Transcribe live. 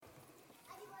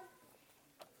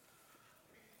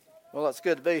Well, it's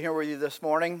good to be here with you this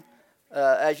morning.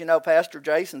 As you know, Pastor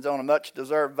Jason's on a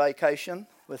much-deserved vacation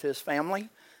with his family,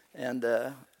 and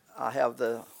I have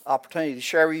the opportunity to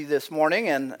share with you this morning.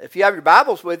 And if you have your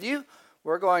Bibles with you,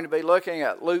 we're going to be looking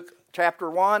at Luke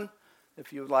chapter 1,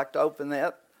 if you would like to open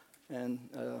that and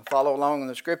follow along in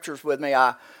the Scriptures with me.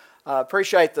 I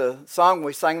appreciate the song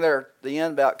we sang there at the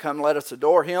end about "Come Let Us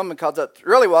Adore Him," because that's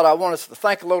really what I want us to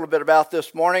think a little bit about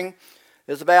this morning,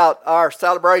 is about our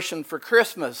celebration for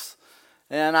Christmas.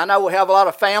 And I know we have a lot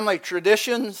of family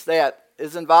traditions that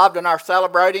is involved in our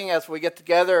celebrating as we get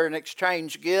together and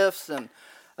exchange gifts. And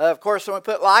of course, when we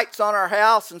put lights on our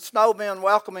house and snowmen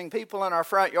welcoming people in our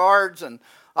front yards and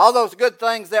all those good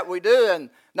things that we do. And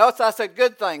notice I said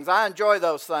good things. I enjoy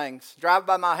those things. Drive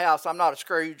by my house. I'm not a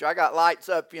Scrooge. I got lights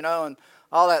up, and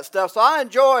all that stuff. So I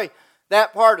enjoy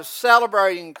that part of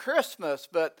celebrating Christmas.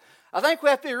 But I think we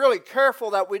have to be really careful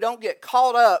that we don't get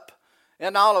caught up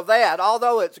and all of that.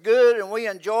 Although it's good and we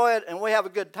enjoy it and we have a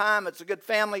good time, it's a good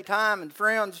family time and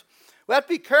friends, we have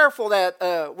to be careful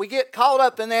that we get caught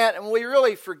up in that and we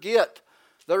really forget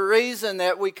the reason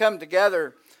that we come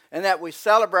together and that we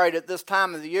celebrate at this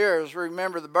time of the year is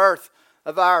remember the birth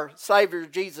of our Savior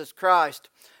Jesus Christ.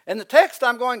 And the text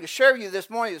I'm going to share with you this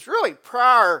morning is really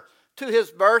prior to his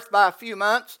birth by a few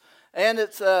months, and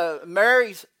it's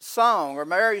Mary's song or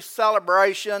Mary's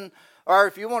celebration. Or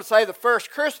if you want to say the first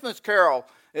Christmas carol,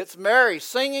 it's Mary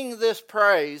singing this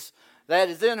praise that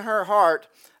is in her heart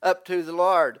up to the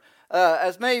Lord.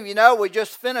 As many of you know, we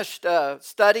just finished a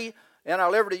study in our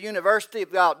Liberty University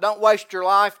about "Don't Waste Your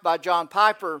Life" by John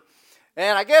Piper.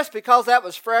 And I guess because that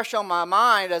was fresh on my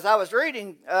mind, as I was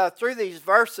reading through these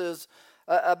verses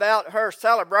about her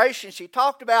celebration, she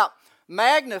talked about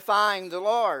magnifying the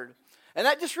Lord. And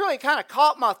that just really kind of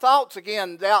caught my thoughts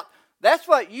again about that's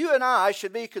what you and I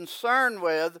should be concerned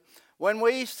with when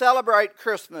we celebrate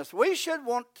Christmas. We should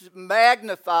want to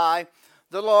magnify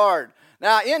the Lord.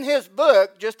 Now, in his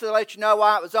book, just to let you know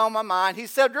why it was on my mind, he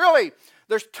said really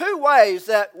there's two ways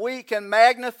that we can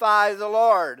magnify the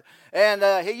Lord. And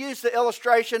he used the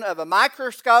illustration of a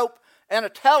microscope and a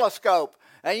telescope.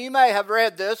 And you may have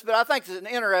read this, but I think it's an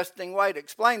interesting way to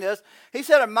explain this. He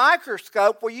said a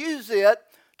microscope, we use it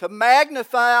to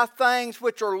magnify things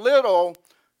which are little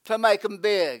to make them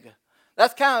big.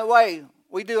 That's kind of the way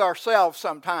we do ourselves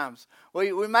sometimes.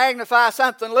 We magnify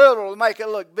something little to make it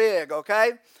look big,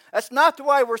 okay? That's not the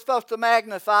way we're supposed to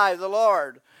magnify the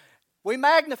Lord. We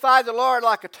magnify the Lord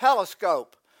like a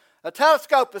telescope. A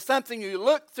telescope is something you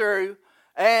look through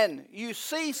and you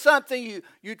see something,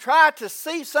 you try to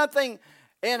see something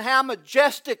and how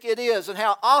majestic it is and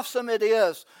how awesome it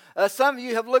is. Some of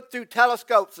you have looked through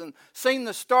telescopes and seen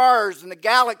the stars and the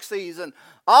galaxies and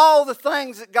all the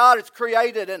things that God has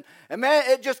created. And man,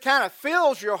 it just kind of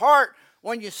fills your heart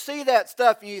when you see that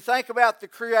stuff and you think about the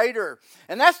Creator.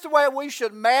 And that's the way we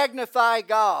should magnify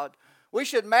God. We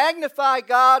should magnify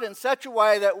God in such a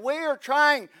way that we are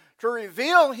trying to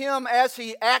reveal Him as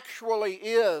He actually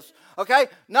is. Okay?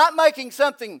 Not making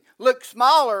something look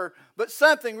smaller, but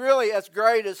something really as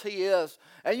great as He is.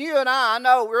 And you and I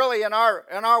know really in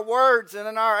our words and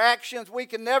in our actions, we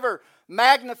can never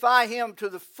magnify Him to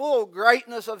the full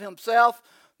greatness of Himself,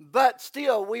 but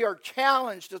still we are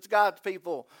challenged as God's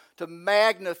people to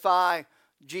magnify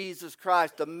Jesus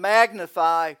Christ, to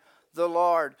magnify the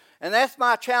Lord. And that's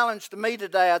my challenge to me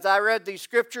today as I read these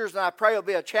scriptures, and I pray it'll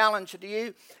be a challenge to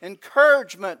you,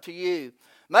 encouragement to you,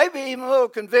 maybe even a little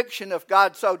conviction if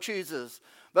God so chooses.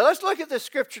 But let's look at this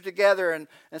scripture together and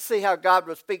see how God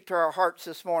will speak to our hearts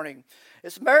this morning.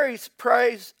 It's Mary's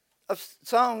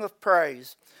song of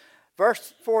praise.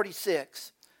 Verse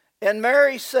 46. And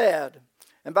Mary said,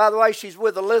 and by the way, she's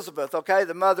with Elizabeth, okay,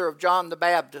 the mother of John the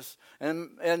Baptist.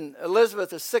 And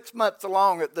Elizabeth is 6 months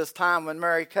along at this time when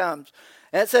Mary comes.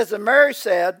 And it says, and Mary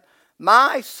said,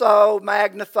 my soul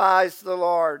magnifies the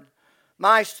Lord.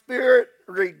 My spirit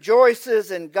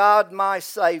rejoices in God my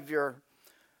Savior.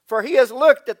 For He has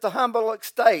looked at the humble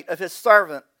estate of His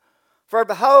servant. For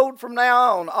behold, from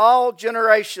now on, all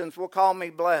generations will call me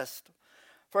blessed.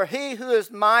 For He who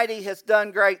is mighty has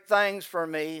done great things for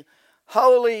me.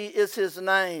 Holy is His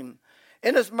name.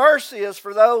 And His mercy is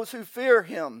for those who fear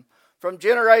Him from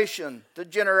generation to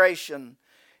generation.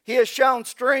 He has shown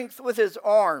strength with His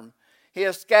arm. He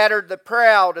has scattered the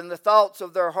proud in the thoughts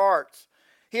of their hearts.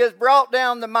 He has brought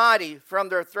down the mighty from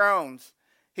their thrones.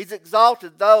 He's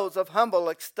exalted those of humble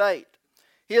estate.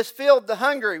 He has filled the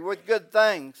hungry with good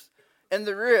things, and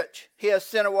the rich He has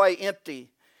sent away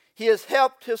empty. He has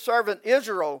helped His servant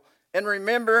Israel in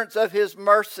remembrance of His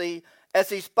mercy, as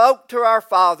He spoke to our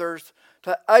fathers,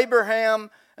 to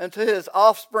Abraham, and to his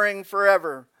offspring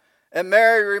forever. And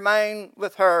Mary remained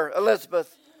with her,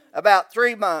 Elizabeth, about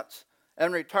 3 months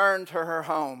and returned to her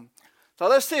home. So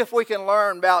let's see if we can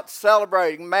learn about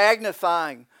celebrating,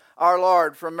 magnifying our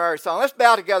Lord from Mary's song. Let's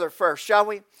bow together first, shall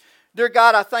we? Dear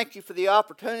God, I thank you for the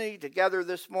opportunity to gather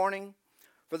this morning,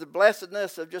 for the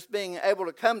blessedness of just being able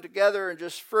to come together and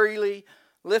just freely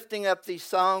lifting up these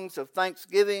songs of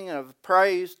thanksgiving and of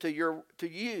praise to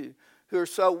you who are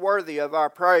so worthy of our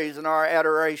praise and our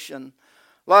adoration.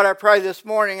 Lord, I pray this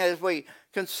morning as we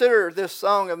consider this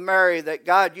song of Mary that,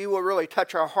 God, you will really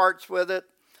touch our hearts with it.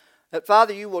 That,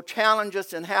 Father, you will challenge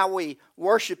us in how we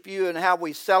worship you and how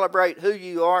we celebrate who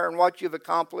you are and what you've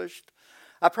accomplished.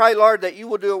 I pray, Lord, that you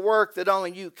will do a work that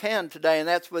only you can today, and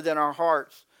that's within our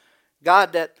hearts.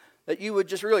 God, that you would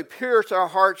just really pierce our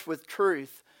hearts with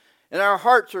truth. And our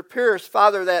hearts are pierced,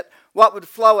 Father, that what would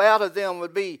flow out of them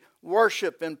would be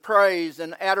worship and praise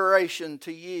and adoration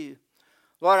to you.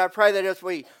 Lord, I pray that as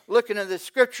we look into the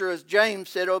scripture, as James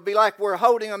said, it will be like we're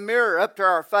holding a mirror up to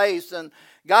our face. And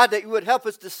God, that you would help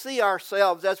us to see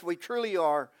ourselves as we truly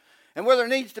are. And where there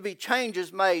needs to be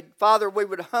changes made, Father, we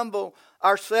would humble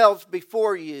ourselves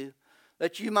before you,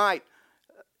 that you might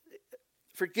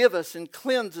forgive us and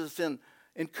cleanse us and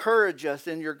encourage us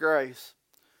in your grace.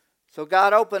 So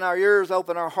God, open our ears,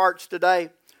 open our hearts today.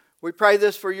 We pray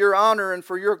this for your honor and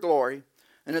for your glory.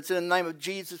 And it's in the name of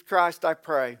Jesus Christ I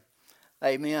pray.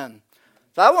 Amen.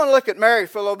 So I want to look at Mary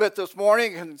for a little bit this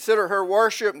morning and consider her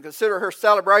worship and consider her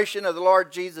celebration of the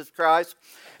Lord Jesus Christ.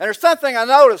 And there's something I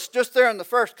noticed just there in the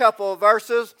first couple of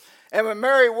verses. And when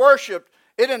Mary worshiped,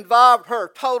 it involved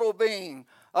her total being.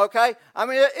 Okay? I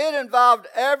mean, it involved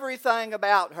everything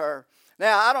about her.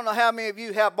 Now, I don't know how many of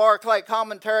you have Barclay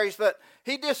commentaries, but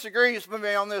he disagrees with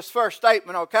me on this first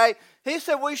statement, okay? He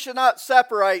said we should not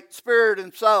separate spirit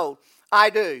and soul.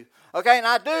 I do. Okay, and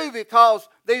I do because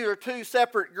these are two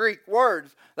separate Greek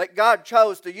words that God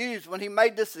chose to use when he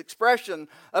made this expression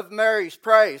of Mary's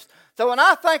praise. So when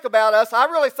I think about us, I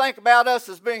really think about us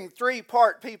as being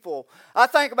three-part people. I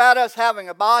think about us having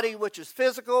a body which is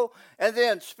physical, and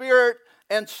then spirit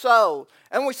and soul.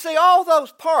 And we see all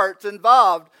those parts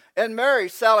involved in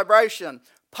Mary's celebration.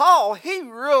 Paul, he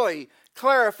really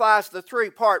clarifies the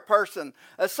three-part person.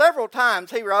 Several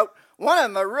times he wrote, one of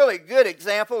them, a really good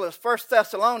example, is 1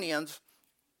 Thessalonians,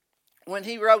 when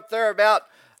he wrote there about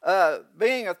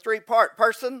being a three-part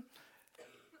person.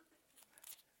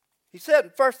 He said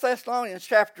in 1 Thessalonians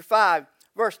chapter 5,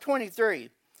 verse 23,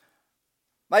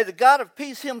 "May the God of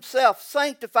peace himself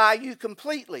sanctify you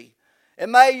completely,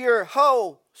 and may your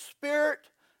whole spirit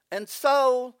and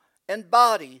soul and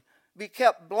body be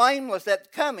kept blameless at the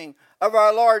coming of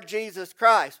our Lord Jesus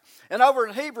Christ." And over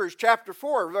in Hebrews chapter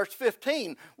 4, verse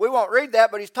 15, we won't read that,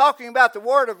 but he's talking about the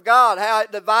Word of God, how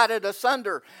it divided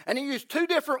asunder. And he used two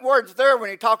different words there when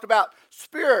he talked about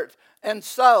spirit and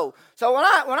soul. So when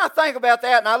I think about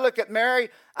that and I look at Mary,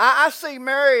 I see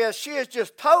Mary as she is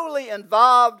just totally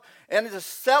involved in the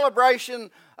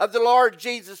celebration of the Lord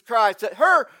Jesus Christ. That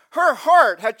her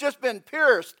heart has just been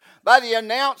pierced by the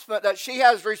announcement that she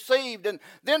has received. And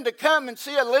then to come and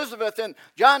see Elizabeth, and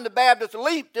John the Baptist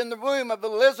leaped in the womb of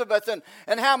Elizabeth,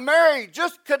 and how Mary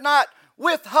just could not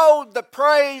withhold the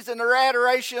praise and her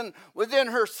adoration within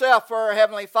herself for her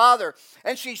Heavenly Father.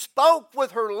 And she spoke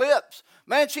with her lips.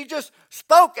 Man, she just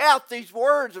spoke out these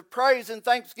words of praise and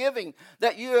thanksgiving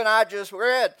that you and I just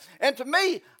read. And to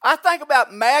me, I think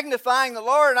about magnifying the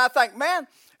Lord, and I think, man,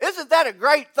 isn't that a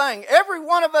great thing? Every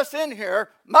one of us in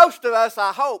here, most of us,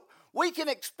 I hope, we can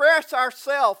express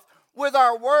ourselves with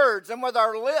our words and with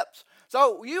our lips.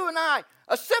 So you and I,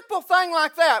 a simple thing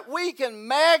like that, we can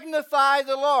magnify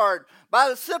the Lord by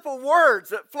the simple words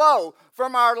that flow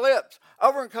from our lips.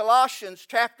 Over in Colossians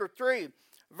chapter 3,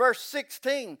 verse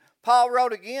 16, Paul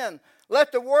wrote again,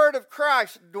 "Let the word of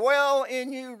Christ dwell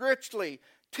in you richly,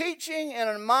 teaching and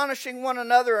admonishing one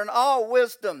another in all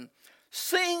wisdom,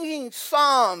 singing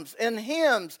psalms and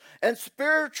hymns and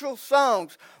spiritual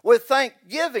songs with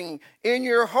thanksgiving in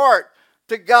your heart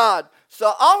to God."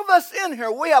 So all of us in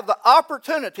here, we have the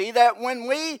opportunity that when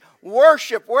we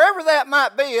worship, wherever that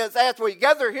might be, as we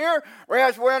gather here or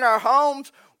as we're in our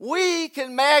homes, we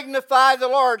can magnify the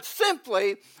Lord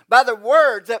simply by the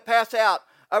words that pass out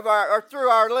of or through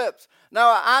our lips.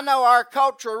 Now, I know our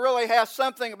culture really has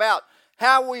something about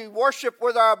how we worship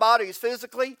with our bodies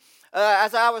physically.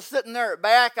 As I was sitting there at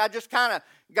back, I just kind of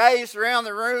gazed around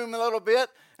the room a little bit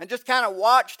and just kind of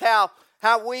watched how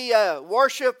we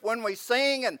worship when we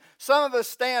sing. And some of us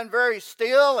stand very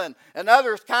still, and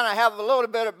others kind of have a little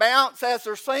bit of bounce as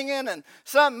they're singing, and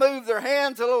some move their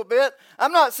hands a little bit.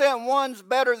 I'm not saying one's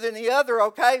better than the other,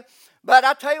 okay? But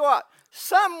I tell you what,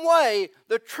 some way,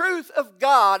 the truth of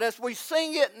God, as we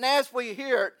sing it and as we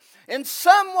hear it, in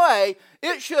some way,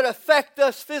 it should affect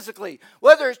us physically.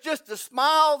 Whether it's just a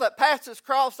smile that passes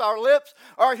across our lips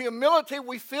or humility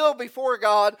we feel before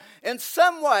God, in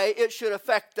some way, it should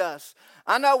affect us.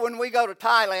 I know when we go to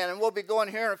Thailand, and we'll be going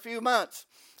here in a few months,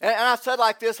 and I said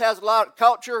like this has a lot of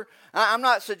culture. I'm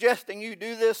not suggesting you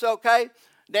do this, okay?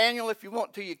 Daniel, if you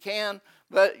want to, you can.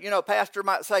 But, pastor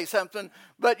might say something.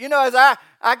 But, as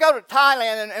I go to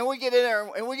Thailand and we get in there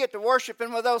and we get to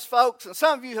worshiping with those folks. And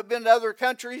some of you have been to other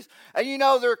countries. And,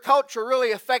 their culture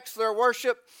really affects their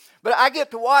worship. But I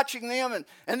get to watching them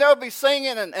and they'll be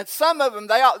singing. And some of them,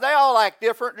 they all act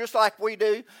different, just like we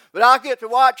do. But I'll get to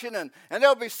watching and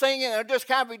they'll be singing. And they'll just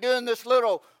kind of be doing this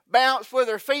little bounce with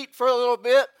their feet for a little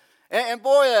bit. And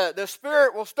boy, the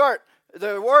Spirit will start.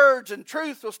 The words and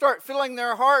truth will start filling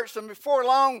their hearts, and before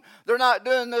long, they're not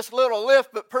doing this little lift,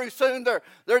 but pretty soon they're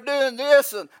doing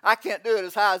this, and I can't do it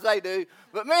as high as they do.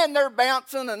 But man, they're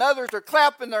bouncing, and others are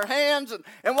clapping their hands,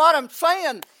 and what I'm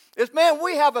saying is, man,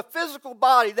 we have a physical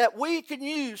body that we can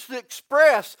use to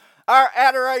express our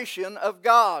adoration of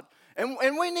God.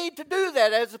 And we need to do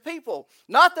that as a people.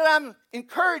 Not that I'm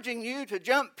encouraging you to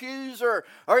jump pews or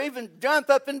even jump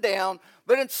up and down,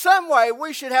 but in some way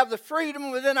we should have the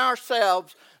freedom within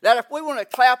ourselves that if we want to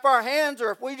clap our hands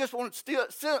or if we just want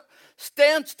to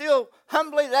stand still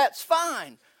humbly, that's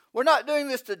fine. We're not doing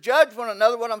this to judge one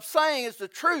another. What I'm saying is the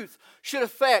truth should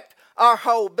affect our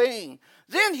whole being.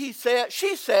 Then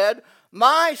she said,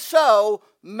 my soul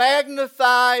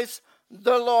magnifies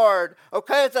the Lord.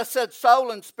 Okay, as I said,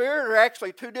 soul and spirit are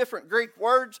actually two different Greek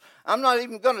words. I'm not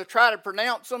even going to try to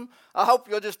pronounce them. I hope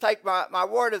you'll just take my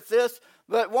word as this.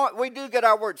 But we do get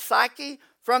our word psyche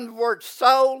from the word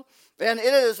soul. And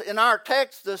it is, in our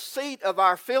text, the seat of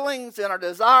our feelings and our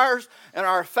desires and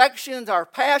our affections, our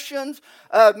passions.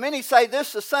 Many say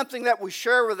this is something that we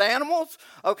share with animals.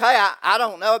 Okay, I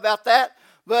don't know about that.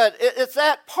 But it's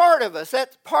that part of us.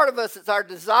 That part of us is our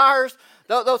desires,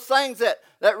 those things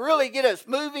that really get us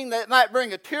moving, that might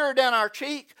bring a tear down our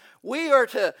cheek. We are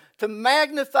to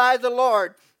magnify the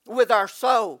Lord with our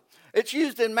soul. It's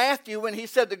used in Matthew when he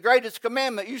said the greatest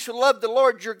commandment, you shall love the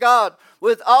Lord your God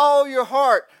with all your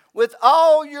heart, with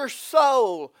all your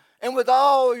soul, and with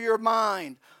all your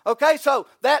mind. Okay, so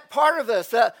that part of us,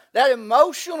 that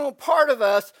emotional part of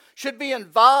us should be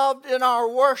involved in our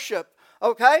worship.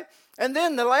 Okay? And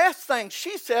then the last thing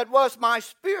she said was, my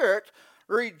spirit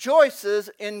rejoices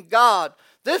in God.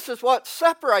 This is what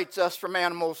separates us from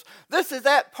animals. This is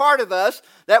that part of us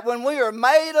that when we are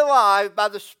made alive by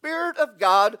the Spirit of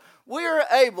God, we are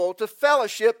able to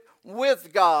fellowship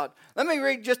with God. Let me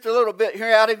read just a little bit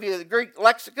here out of the Greek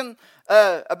lexicon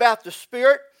about the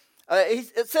Spirit.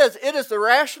 It says, it is the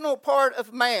rational part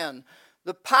of man,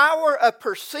 the power of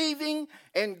perceiving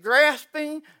and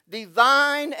grasping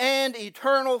divine and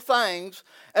eternal things,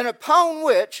 and upon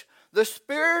which the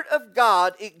Spirit of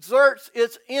God exerts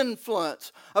its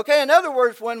influence. Okay, in other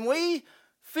words, when we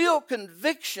feel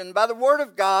conviction by the Word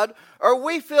of God, or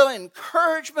we feel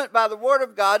encouragement by the Word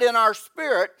of God in our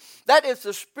spirit, that is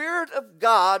the Spirit of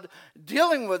God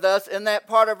dealing with us in that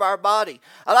part of our body.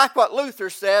 I like what Luther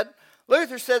said.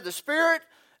 Luther said the Spirit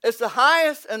is the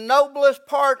highest and noblest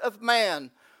part of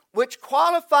man, which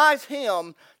qualifies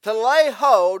him to lay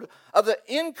hold of the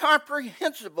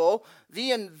incomprehensible,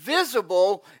 the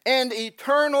invisible, and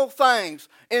eternal things.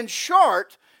 In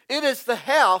short, it is the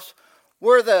house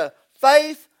where the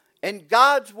faith and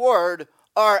God's Word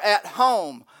are at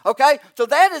home. Okay? So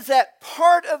that is that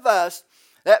part of us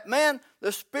that, man,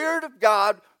 the Spirit of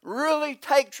God really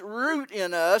takes root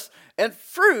in us, and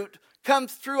fruit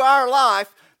comes through our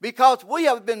life because we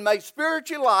have been made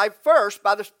spiritually alive first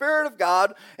by the Spirit of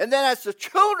God, and then as the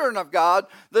children of God,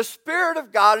 the Spirit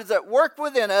of God is at work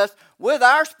within us with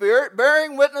our spirit,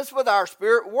 bearing witness with our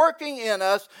spirit, working in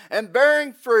us and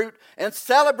bearing fruit, and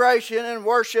celebration and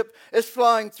worship is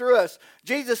flowing through us.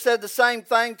 Jesus said the same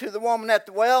thing to the woman at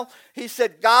the well. He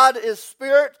said, God is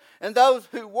spirit, and those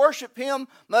who worship Him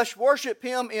must worship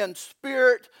Him in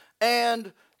spirit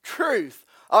and truth.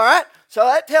 All right? So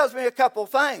that tells me a couple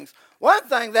things. One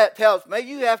thing that tells me,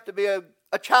 you have to be a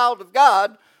child of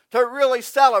God to really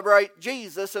celebrate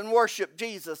Jesus and worship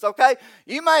Jesus, okay?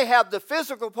 You may have the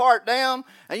physical part down,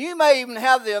 and you may even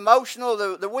have the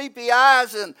emotional, the weepy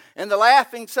eyes and the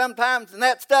laughing sometimes and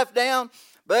that stuff down,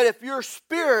 but if your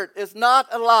spirit is not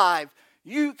alive,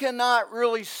 you cannot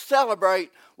really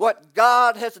celebrate what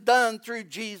God has done through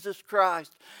Jesus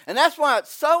Christ. And that's why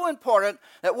it's so important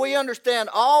that we understand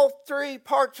all three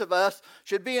parts of us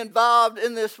should be involved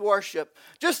in this worship.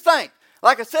 Just think,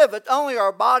 like I said, if it's only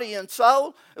our body and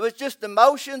soul, if it's just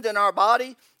emotions in our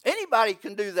body, anybody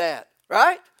can do that.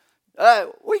 right?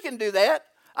 We can do that.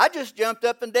 I just jumped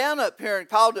up and down up here and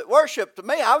called it worship. To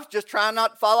me, I was just trying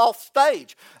not to fall off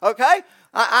stage, okay?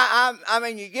 I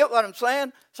mean, you get what I'm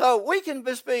saying? So we can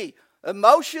just be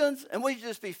emotions and we can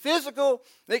just be physical.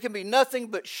 It can be nothing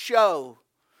but show.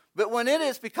 But when it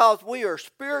is because we are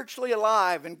spiritually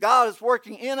alive and God is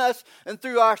working in us and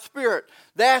through our spirit,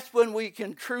 that's when we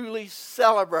can truly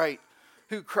celebrate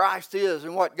who Christ is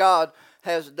and what God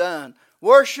has done.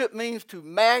 Worship means to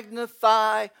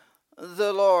magnify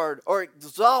the Lord or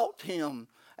exalt Him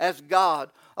as God.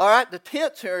 All right, the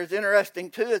tense here is interesting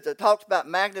too, as it talks about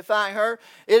magnifying her.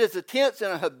 It is a tense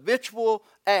in a habitual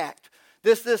act.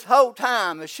 This whole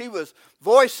time, as she was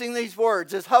voicing these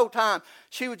words, this whole time,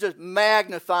 she was just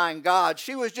magnifying God.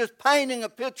 She was just painting a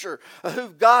picture of who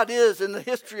God is in the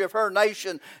history of her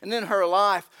nation and in her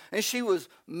life. And she was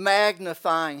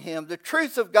magnifying Him. The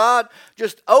truth of God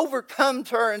just overcomes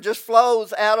her and just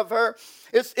flows out of her.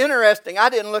 It's interesting. I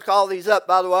didn't look all these up,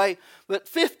 by the way, but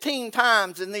 15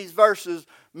 times in these verses,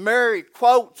 Mary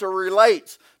quotes or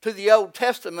relates to the Old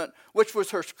Testament, which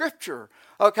was her scripture.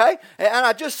 Okay? And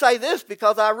I just say this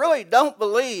because I really don't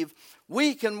believe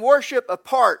we can worship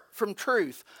apart from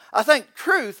truth. I think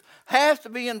truth has to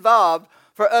be involved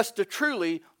for us to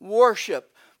truly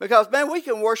worship. Because, man, we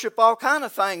can worship all kind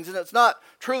of things, and it's not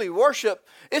truly worship.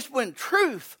 It's when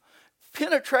truth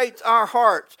penetrates our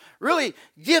hearts, really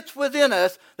gets within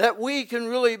us, that we can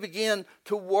really begin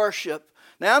to worship.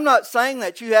 Now, I'm not saying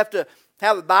that you have to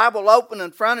have a Bible open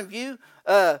in front of you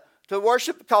to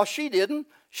worship, because she didn't.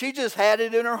 She just had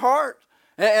it in her heart.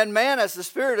 And man, as the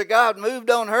Spirit of God moved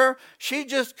on her, she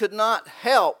just could not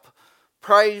help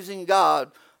praising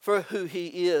God for who He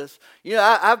is. You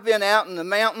know, I've been out in the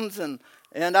mountains, and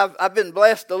I've been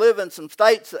blessed to live in some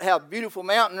states that have beautiful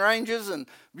mountain ranges and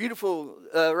beautiful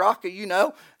rocky,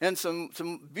 and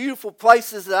some beautiful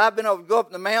places that I've been able to go up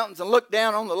in the mountains and look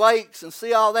down on the lakes and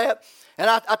see all that. And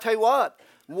I tell you what,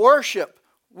 worship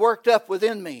worked up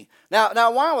within me.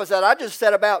 Now why was that? I just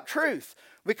said about truth.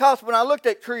 Because when I looked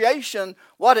at creation,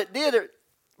 what it did, it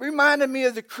reminded me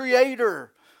of the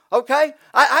Creator. Okay?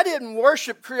 I didn't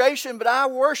worship creation, but I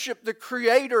worship the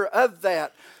Creator of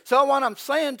that. So what I'm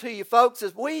saying to you folks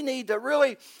is we need to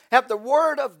really have the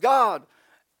Word of God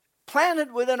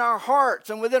planted within our hearts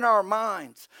and within our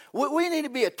minds. We need to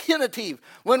be attentive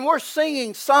when we're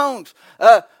singing songs.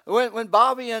 When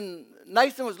Bobby and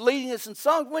Nathan was leading us in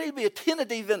songs, we need to be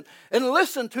attentive and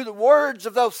listen to the words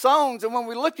of those songs. And when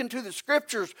we look into the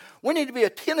Scriptures, we need to be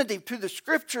attentive to the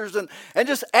Scriptures and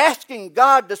just asking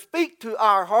God to speak to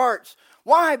our hearts.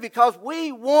 Why? Because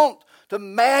we want to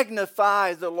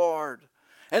magnify the Lord.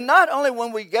 And not only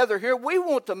when we gather here, we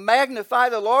want to magnify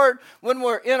the Lord when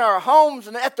we're in our homes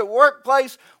and at the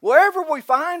workplace, wherever we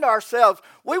find ourselves.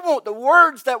 We want the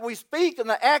words that we speak and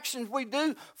the actions we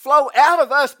do flow out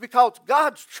of us because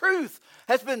God's truth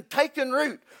has been taken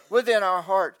root within our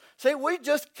hearts. See, we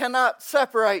just cannot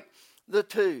separate the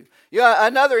two.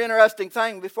 Another interesting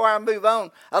thing before I move on,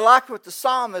 I like what the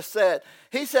psalmist said.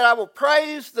 He said, I will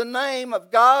praise the name of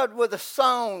God with a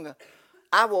song.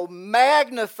 I will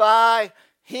magnify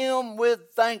Him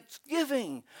with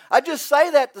thanksgiving. I just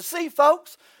say that to see,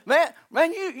 folks. Man,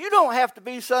 you don't have to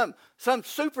be some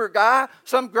super guy,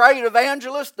 some great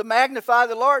evangelist to magnify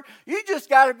the Lord. You just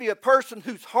got to be a person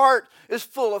whose heart is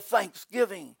full of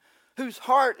thanksgiving, whose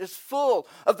heart is full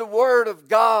of the Word of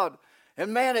God.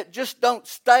 And man, it just don't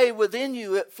stay within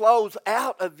you. It flows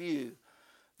out of you.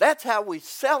 That's how we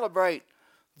celebrate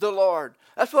the Lord.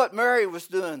 That's what Mary was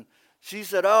doing. She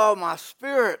said, oh, my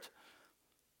spirit,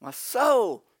 my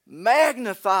soul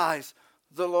magnifies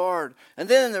the Lord. And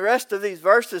then in the rest of these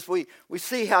verses, we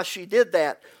see how she did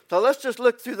that. So let's just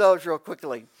look through those real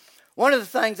quickly. One of the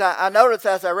things I noticed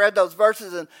as I read those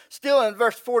verses, and still in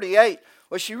verse 48,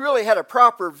 was she really had a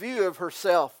proper view of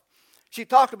herself. She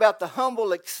talked about the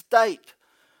humble estate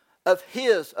of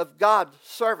God's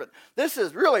servant. This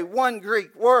is really one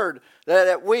Greek word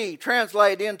that we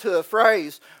translate into a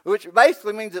phrase, which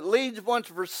basically means it leads one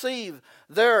to perceive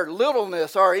their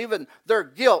littleness or even their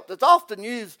guilt. It's often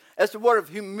used as the word of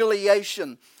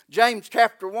humiliation. James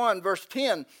chapter 1, verse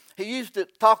 10, he used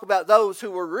it to talk about those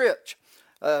who were rich.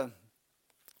 Let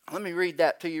me read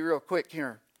that to you real quick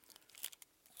here.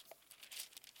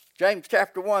 James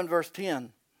chapter 1, verse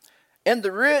 10. And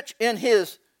the rich in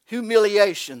his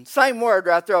humiliation. Same word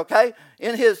right there, okay?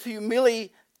 In his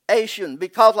humiliation,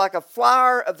 because like a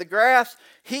flower of the grass,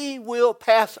 he will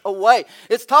pass away.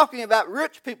 It's talking about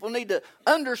rich people need to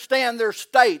understand their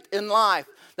state in life.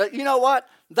 That, you know what?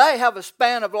 They have a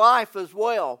span of life as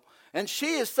well. And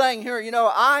she is saying here,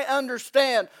 I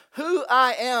understand who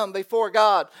I am before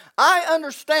God. I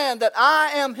understand that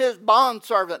I am His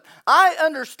bondservant. I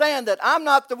understand that I'm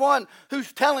not the one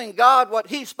who's telling God what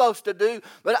He's supposed to do,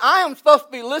 but I am supposed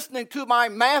to be listening to my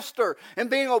Master and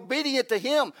being obedient to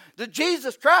Him. To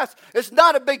Jesus Christ, it's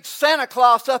not a big Santa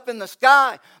Claus up in the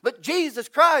sky, but Jesus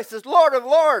Christ is Lord of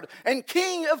Lords and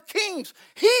King of Kings.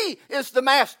 He is the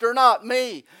Master, not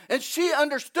me. And she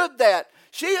understood that.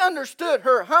 She understood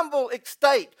her humble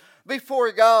estate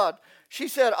before God. She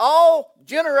said, all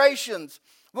generations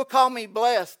will call me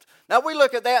blessed. Now we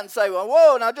look at that and say, well,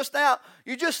 whoa, now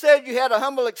you just said you had a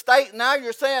humble estate, and now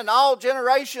you're saying all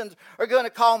generations are going to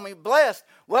call me blessed.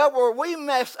 Well, where we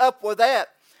mess up with that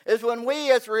is when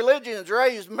we as religions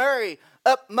raise Mary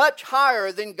up much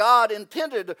higher than God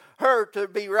intended her to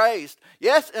be raised.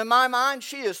 Yes, in my mind,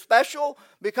 she is special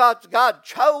because God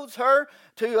chose her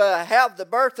to have the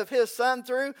birth of His Son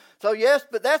through. So yes,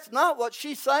 but that's not what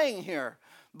she's saying here.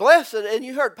 Blessed, and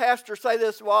you heard Pastor say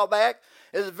this a while back,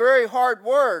 is a very hard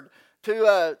word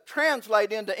to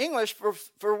translate into English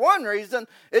for one reason.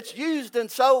 It's used in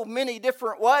so many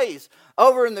different ways.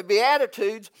 Over in the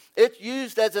Beatitudes, it's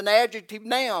used as an adjective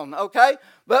noun, okay?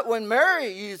 But when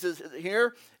Mary uses it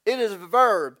here, it is a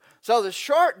verb. So the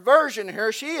short version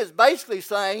here, she is basically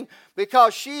saying,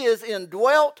 because she is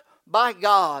indwelt by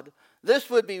God,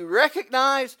 this would be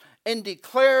recognized and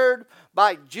declared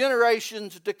by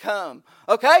generations to come.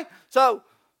 Okay? So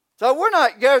we're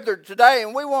not gathered today,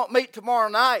 and we won't meet tomorrow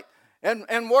night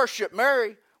and worship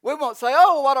Mary. We won't say,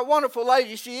 oh, what a wonderful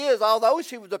lady she is, although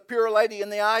she was a pure lady in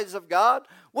the eyes of God.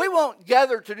 We won't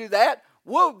gather to do that.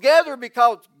 We'll gather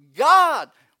because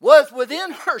God was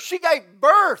within her. She gave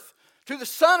birth to the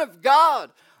Son of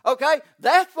God. Okay?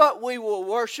 That's what we will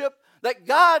worship. That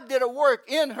God did a work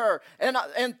in her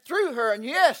and through her. And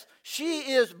yes,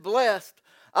 she is blessed.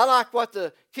 I like what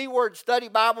the Keyword Study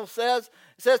Bible says.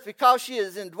 It says, because she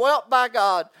is indwelt by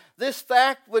God, this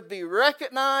fact would be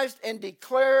recognized and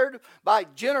declared by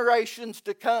generations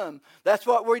to come. That's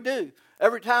what we do.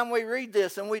 Every time we read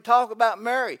this and we talk about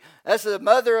Mary as the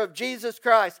mother of Jesus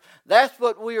Christ, that's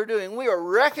what we are doing. We are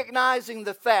recognizing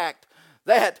the fact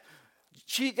that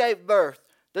she gave birth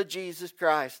to Jesus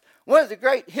Christ. One of the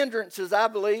great hindrances, I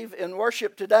believe, in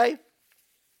worship today,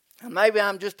 and maybe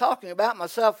I'm just talking about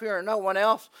myself here and no one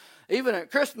else, even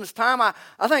at Christmas time,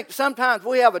 I think sometimes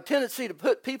we have a tendency to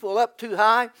put people up too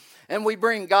high and we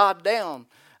bring God down.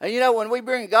 And when we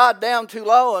bring God down too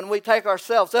low and we take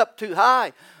ourselves up too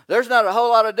high, there's not a whole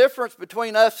lot of difference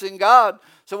between us and God.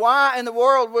 So why in the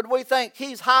world would we think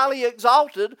He's highly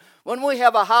exalted when we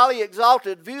have a highly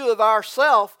exalted view of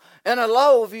ourselves and a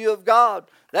low view of God?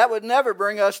 That would never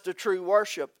bring us to true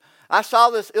worship. I saw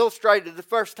this illustrated the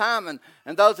first time,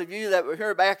 and those of you that were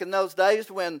here back in those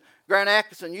days when Grant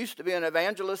Atkinson used to be an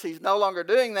evangelist, he's no longer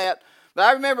doing that. But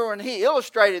I remember when he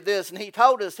illustrated this and he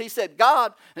told us, he said,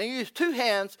 God, and he used two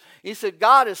hands, he said,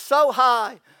 God is so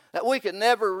high that we can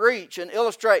never reach and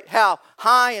illustrate how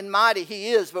high and mighty He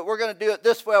is, but we're going to do it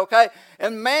this way, okay?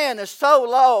 And man is so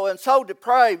low and so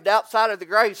depraved outside of the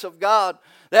grace of God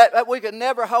that we can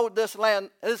never hold this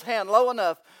hand low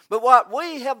enough. But what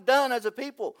we have done as a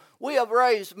people, we have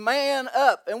raised man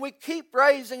up, and we keep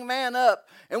raising man up,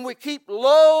 and we keep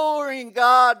lowering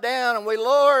God down, and we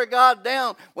lower God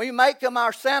down. We make Him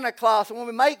our Santa Claus, and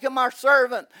we make Him our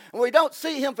servant, and we don't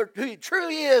see Him for who He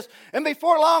truly is. And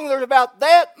before long, there's about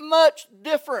that much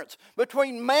difference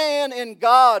between man and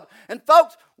God. And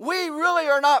folks, we really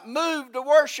are not moved to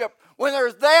worship when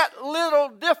there's that little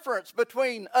difference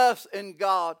between us and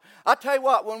God. I tell you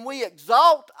what, when we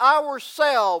exalt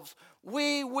ourselves,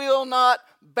 we will not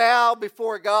bow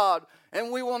before God,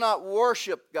 and we will not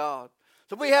worship God.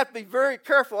 So we have to be very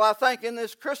careful, I think, in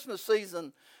this Christmas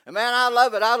season. And man, I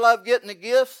love it. I love getting the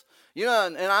gifts.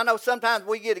 And I know sometimes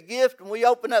we get a gift and we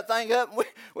open that thing up and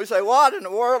we say, what in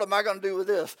the world am I going to do with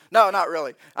this? No, not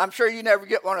really. I'm sure you never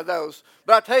get one of those.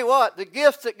 But I tell you what, the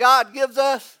gifts that God gives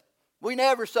us, we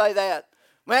never say that.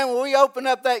 Man, when we open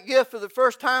up that gift for the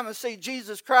first time and see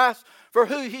Jesus Christ for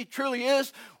who He truly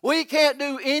is, we can't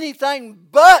do anything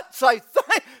but say,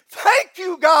 thank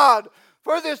you, God,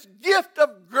 for this gift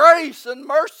of grace and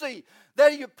mercy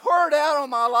that You poured out on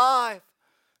my life.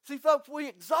 See, folks, we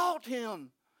exalt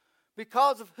Him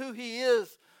because of who He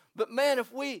is. But man,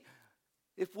 if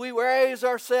we raise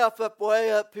ourselves up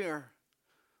way up here,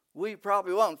 we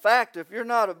probably won't. In fact, if you're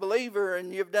not a believer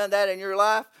and you've done that in your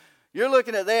life, you're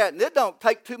looking at that, and it don't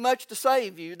take too much to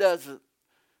save you, does it?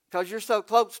 Because you're so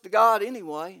close to God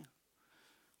anyway.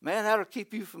 Man, that'll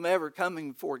keep you from ever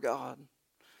coming before God.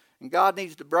 And God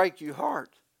needs to break your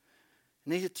heart. It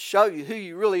needs to show you who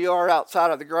you really are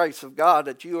outside of the grace of God,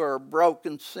 that you are a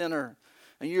broken sinner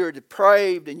and you are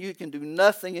depraved and you can do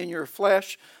nothing in your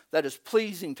flesh that is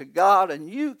pleasing to God, and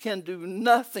you can do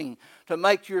nothing to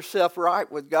make yourself right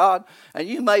with God. And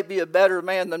you may be a better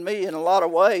man than me in a lot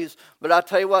of ways, but I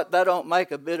tell you what, that don't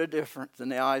make a bit of difference in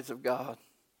the eyes of God.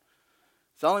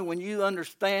 It's only when you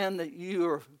understand that you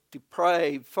are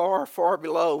depraved, far, far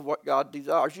below what God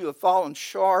desires. You have fallen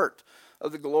short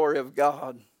of the glory of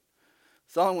God.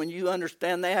 It's only when you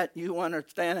understand that, you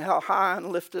understand how high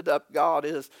and lifted up God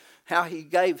is, how He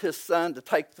gave His Son to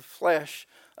take the flesh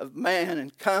of man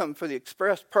and come for the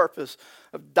express purpose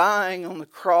of dying on the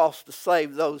cross to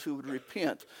save those who would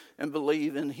repent and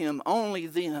believe in Him. Only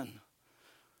then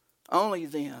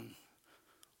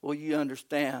will you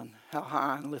understand how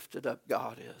high and lifted up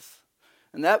God is.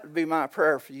 And that would be my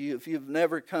prayer for you if you've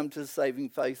never come to saving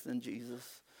faith in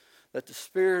Jesus, that the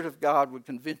Spirit of God would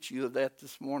convince you of that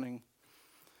this morning,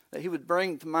 that He would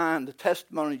bring to mind the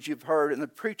testimonies you've heard and the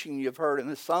preaching you've heard and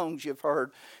the songs you've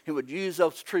heard. He would use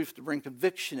those truths to bring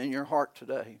conviction in your heart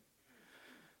today.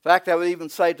 In fact, I would even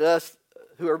say to us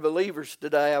who are believers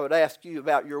today, I would ask you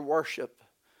about your worship.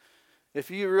 If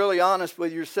you're really honest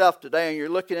with yourself today and you're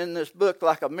looking in this book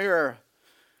like a mirror,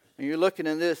 and you're looking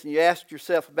in this and you ask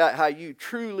yourself about how you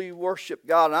truly worship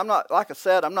God. And I'm not, like I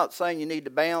said, I'm not saying you need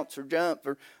to bounce or jump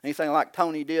or anything like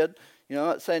Tony did. I'm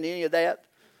not saying any of that,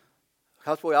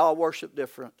 because we all worship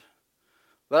different.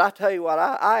 But I tell you what,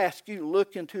 I ask you to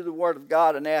look into the Word of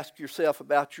God and ask yourself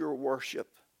about your worship.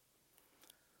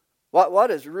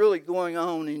 What is really going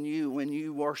on in you when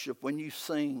you worship, when you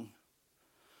sing?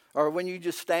 Or when you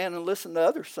just stand and listen to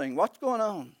others sing? What's going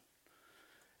on?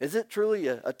 Is it truly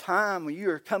a time when you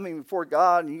are coming before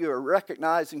God and you are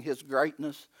recognizing His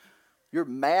greatness? You're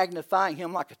magnifying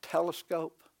Him like a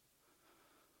telescope?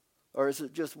 Or is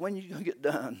it just, when you going to get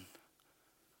done?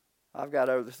 I've got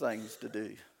other things to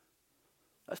do.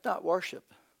 That's not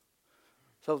worship.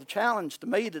 So the challenge to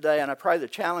me today, and I pray the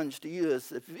challenge to you,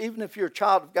 is even if you're a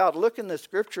child of God, look in this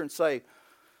scripture and say,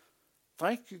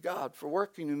 thank you, God, for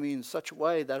working in me in such a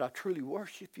way that I truly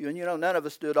worship you. And none of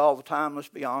us do it all the time, let's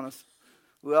be honest.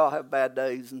 We all have bad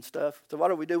days and stuff. So what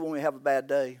do we do when we have a bad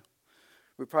day?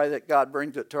 We pray that God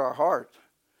brings it to our heart.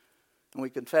 And we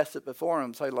confess it before Him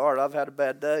and say, Lord, I've had a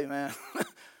bad day, man.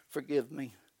 Forgive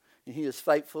me. And He is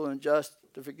faithful and just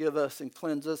to forgive us and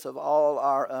cleanse us of all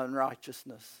our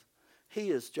unrighteousness. He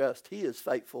is just. He is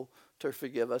faithful to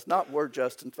forgive us. Not we're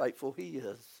just and faithful. He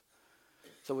is.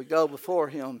 So we go before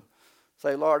Him.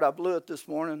 Say, Lord, I blew it this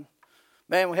morning.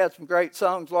 Man, we had some great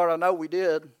songs. Lord, I know we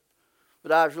did.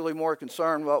 But I was really more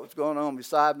concerned what was going on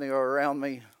beside me or around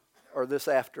me or this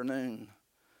afternoon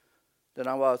than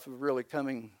I was really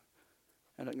coming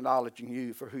and acknowledging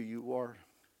You for who You were.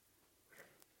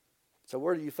 So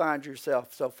where do you find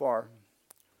yourself so far?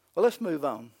 Well, let's move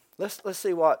on. Let's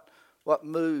see what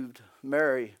moved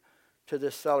Mary to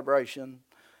this celebration.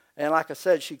 And like I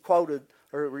said, she quoted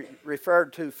or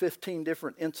referred to 15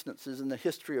 different instances in the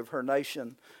history of her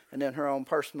nation and in her own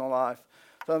personal life.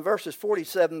 So in verses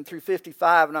 47 through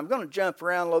 55, and I'm going to jump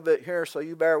around a little bit here, so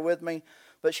you bear with me,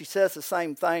 but she says the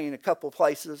same thing in a couple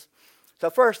places.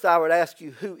 So first I would ask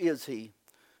you, who is He?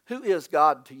 Who is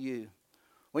God to you?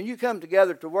 When you come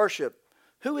together to worship,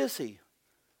 who is He?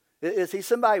 Is He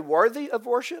somebody worthy of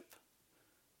worship?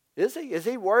 Is He? Is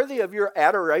He worthy of your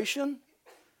adoration?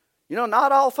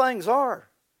 Not all things are.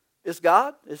 Is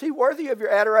God? Is He worthy of your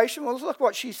adoration? Well, let's look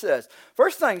what she says.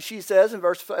 First thing she says in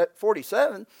verse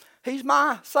 47, He's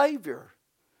my Savior.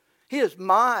 He is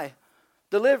my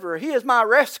deliverer. He is my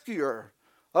rescuer.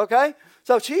 Okay?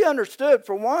 So she understood,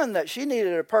 for one, that she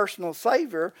needed a personal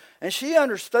Savior, and she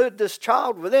understood this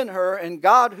child within her, and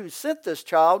God who sent this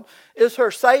child is her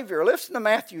Savior. Listen to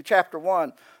Matthew chapter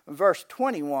 1, verse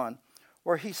 21,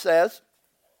 where He says,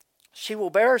 she will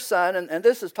bear a son, and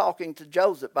this is talking to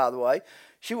Joseph, by the way.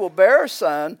 She will bear a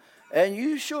son, and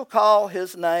you shall call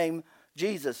his name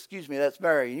Jesus. That's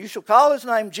Mary. And you shall call his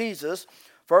name Jesus,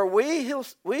 for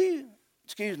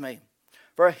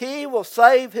He will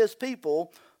save His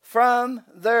people from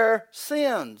their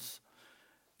sins.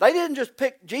 They didn't just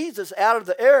pick Jesus out of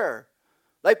the air.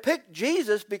 They picked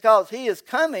Jesus because He is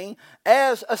coming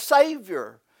as a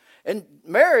Savior. And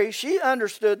Mary, she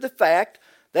understood the fact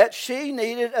that she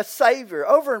needed a Savior.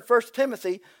 Over in 1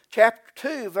 Timothy chapter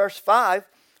 2, verse 5,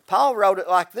 Paul wrote it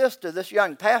like this to this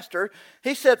young pastor.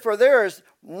 He said, for there is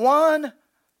one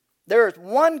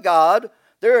God,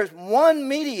 there is one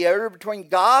mediator between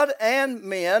God and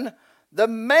men, the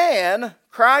man,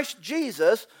 Christ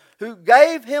Jesus, who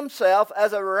gave Himself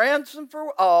as a ransom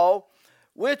for all,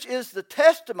 which is the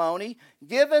testimony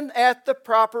given at the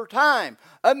proper time.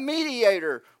 A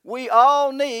mediator. We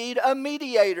all need a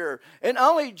mediator. And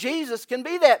only Jesus can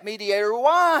be that mediator.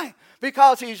 Why?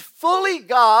 Because he's fully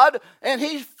God and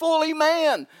he's fully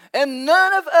man. And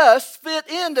none of us fit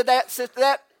into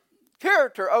that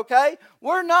character, okay?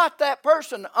 We're not that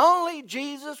person. Only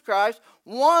Jesus Christ,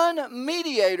 one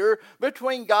mediator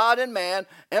between God and man,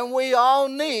 and we all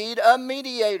need a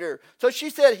mediator. So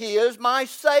she said, he is my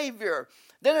Savior.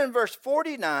 Then in verse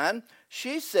 49,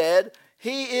 she said,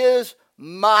 he is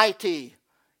mighty.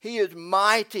 He is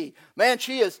mighty. Man,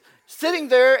 she is sitting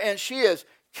there and she is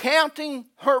counting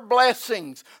her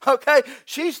blessings, okay?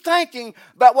 She's thinking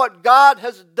about what God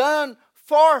has done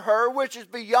for her, which is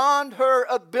beyond her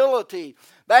ability.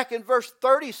 Back in verse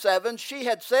 37, she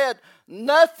had said,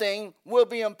 nothing will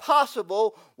be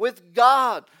impossible with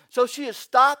God. So she is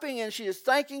stopping and she is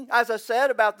thinking, as I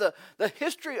said, about the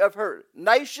history of her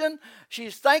nation.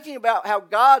 She's thinking about how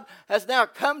God has now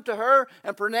come to her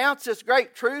and pronounced this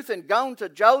great truth and gone to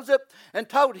Joseph and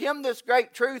told him this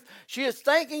great truth. She is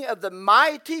thinking of the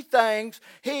mighty things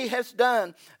he has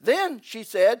done. Then she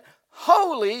said,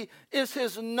 holy is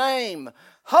his name.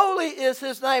 Holy is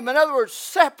his name. In other words,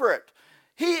 separate.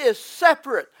 He is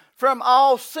separate from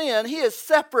all sin. He is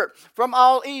separate from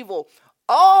all evil.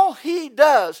 All he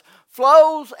does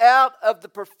flows out of the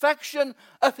perfection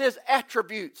of his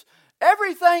attributes.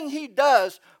 Everything he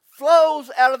does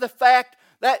flows out of the fact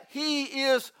that he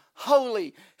is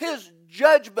holy. His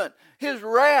judgment, his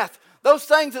wrath, those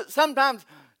things that sometimes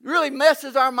really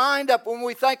messes our mind up when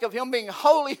we think of him being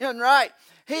holy and right.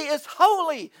 He is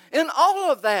holy in all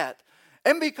of that.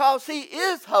 And because he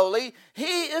is holy,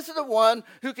 he is the one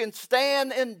who can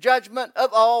stand in judgment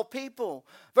of all people.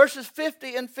 Verses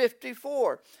 50 and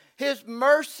 54. His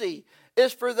mercy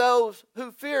is for those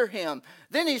who fear him.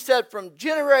 Then he said, from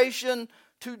generation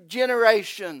to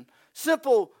generation.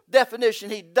 Simple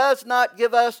definition. He does not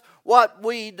give us what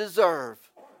we deserve.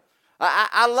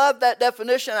 I love that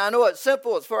definition. I know it's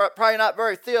simple. It's probably not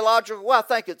very theological. Well, I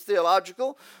think it's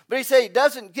theological. But he said he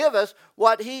doesn't give us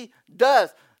what he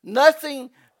does.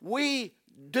 Nothing we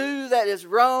do that is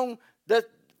wrong,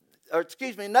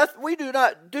 we do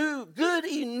not do good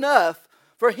enough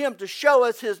for him to show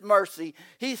us his mercy.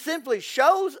 He simply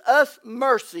shows us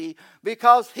mercy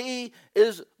because he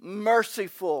is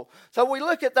merciful. So we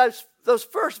look at those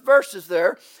first verses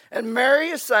there, and Mary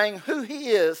is saying who he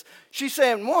is. She's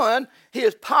saying, 1, he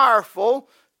is powerful.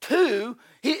 2,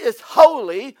 he is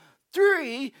holy.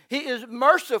 3, he is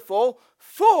merciful.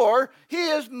 4, he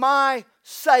is my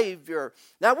Savior.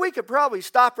 Now, we could probably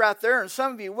stop right there, and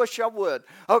some of you wish I would.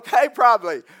 Okay,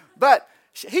 probably. But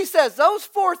he says those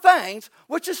 4 things,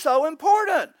 which is so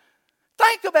important.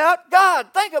 Think about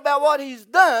God. Think about what he's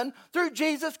done through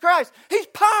Jesus Christ. He's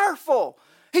powerful.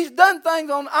 He's done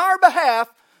things on our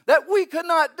behalf that we could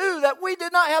not do, that we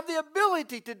did not have the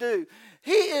ability to do.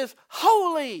 He is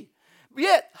holy,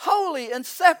 yet holy and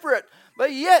separate,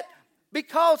 but yet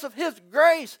because of his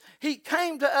grace, he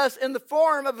came to us in the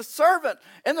form of a servant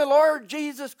in the Lord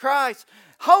Jesus Christ.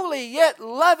 Holy, yet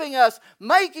loving us,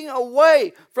 making a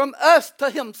way from us to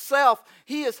himself.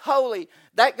 He is holy.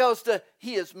 That goes to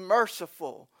he is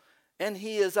merciful, and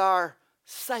he is our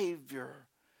Savior.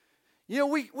 You know,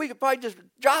 we could probably just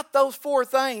jot those 4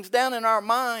 things down in our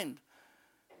mind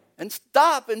and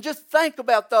stop and just think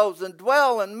about those and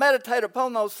dwell and meditate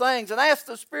upon those things and ask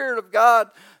the Spirit of God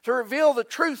to reveal the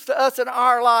truth to us in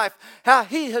our life, how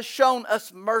he has shown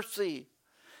us mercy,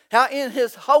 how in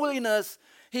his holiness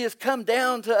he has come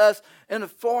down to us in the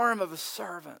form of a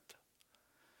servant.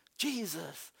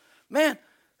 Jesus, man,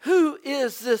 who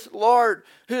is this Lord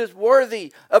who is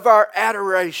worthy of our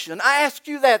adoration? I ask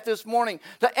you that this morning,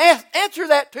 to answer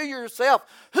that to yourself.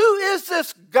 Who is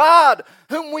this God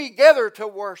whom we gather to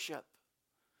worship?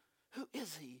 Who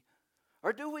is he?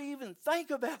 Or do we even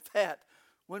think about that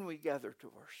when we gather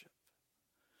to worship?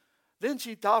 Then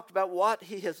she talked about what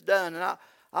he has done. And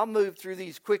I'll move through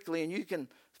these quickly, and you can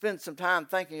spend some time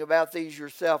thinking about these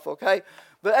yourself, okay?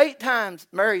 But 8 times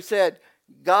Mary said,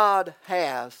 God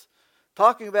has.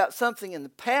 Talking about something in the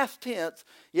past tense,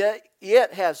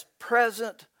 yet has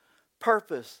present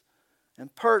purpose and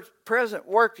present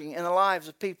working in the lives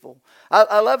of people.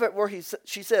 I love it where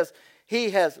she says, he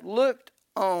has looked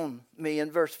on me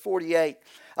in verse 48.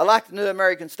 I like the New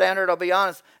American Standard, I'll be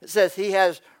honest. It says he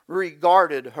has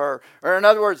regarded her. Or in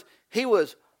other words, he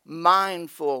was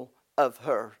mindful of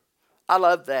her. I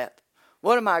love that.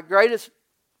 One of my greatest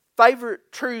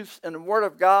favorite truths in the Word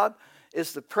of God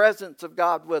is the presence of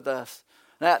God with us.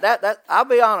 Now, that I'll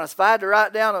be honest, if I had to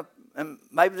write down, and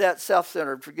maybe that's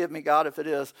self-centered, forgive me, God, if it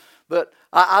is, but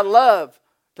I love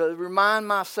to remind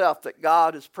myself that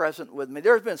God is present with me.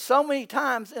 There's been so many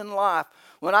times in life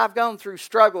when I've gone through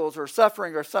struggles or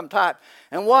suffering or some type,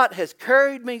 and what has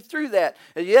carried me through that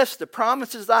is, yes, the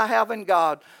promises I have in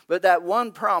God, but that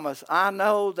one promise, I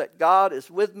know that God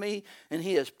is with me, and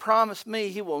He has promised me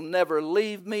He will never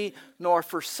leave me nor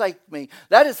forsake me.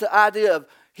 That is the idea of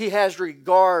He has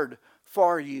regard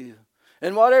for you.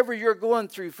 And whatever you're going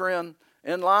through, friend,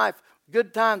 in life,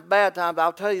 good times, bad times,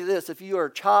 I'll tell you this, if you are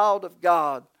a child of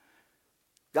God,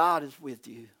 God is with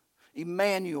you.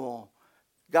 Emmanuel,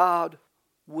 God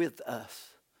with us.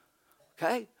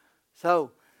 Okay?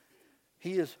 So,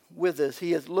 He is with us.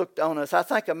 He has looked on us. I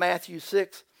think of Matthew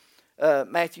 6,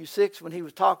 when He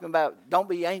was talking about don't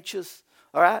be anxious,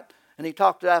 all right? And He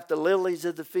talked about the lilies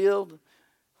of the field.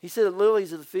 He said the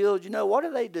lilies of the field, what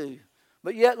do they do?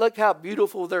 But yet look how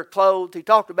beautiful they're clothed. He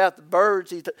talked about the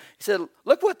birds. He said,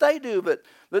 look what they do, but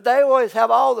they always have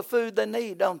all the food they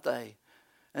need, don't they?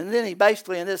 And then he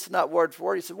basically, and this is not word for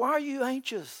word, he said, why are you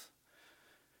anxious?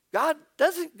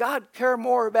 Doesn't God care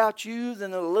more about you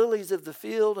than the lilies of the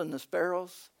field and the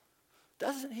sparrows?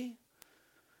 Doesn't He?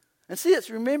 And see, it's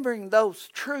remembering those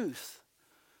truths.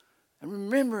 And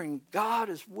remembering God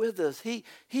is with us.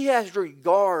 He has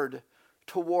regard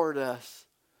toward us.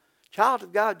 Child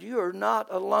of God, you are not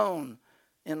alone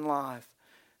in life.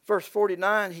 Verse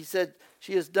 49, he said,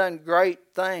 she has done great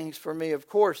things for me. Of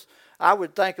course, I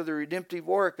would think of the redemptive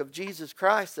work of Jesus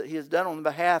Christ that He has done on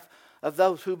behalf of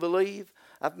those who believe.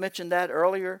 I've mentioned that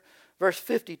earlier. Verse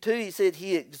 52, he said,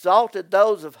 He exalted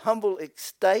those of humble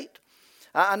estate.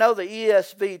 I know the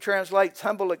ESV translates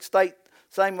humble estate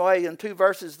same way in two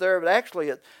verses there, but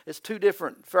actually it's two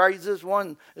different phrases.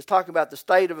 One is talking about the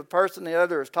state of a person. The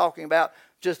other is talking about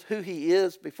just who he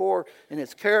is before in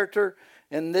his character.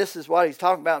 And this is what he's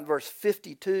talking about in verse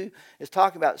 52. It's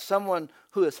talking about someone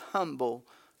who is humble,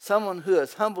 someone who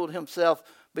has humbled himself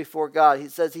before God. He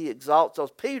says he exalts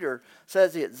those. Peter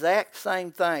says the exact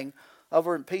same thing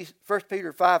over in 1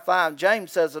 Peter 5:5.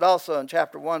 James says it also in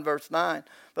chapter 1, verse 9.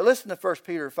 But listen to 1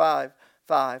 Peter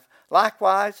 5:5.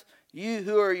 Likewise, you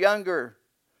who are younger,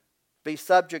 be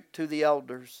subject to the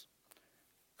elders.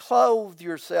 Clothe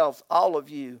yourselves, all of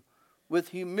you, with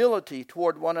humility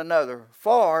toward one another.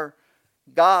 For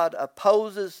God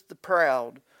opposes the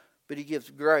proud, but He gives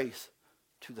grace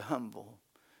to the humble.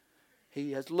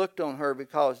 He has looked on her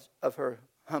because of her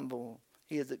humble.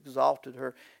 He has exalted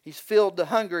her. He's filled the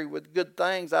hungry with good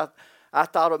things. I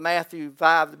thought of Matthew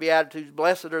 5, the Beatitudes.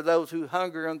 Blessed are those who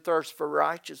hunger and thirst for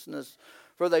righteousness,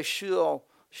 for they shall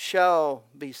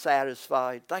be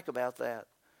satisfied. Think about that.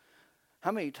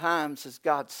 How many times has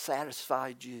God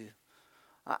satisfied you?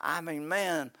 I mean,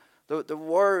 man, the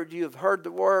Word, you have heard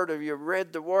the Word or you've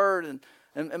read the Word,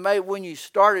 and maybe when you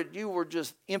started you were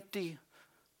just empty.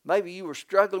 Maybe you were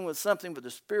struggling with something, but the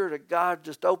Spirit of God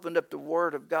just opened up the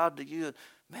Word of God to you. And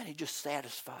man, He just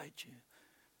satisfied you.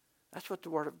 That's what the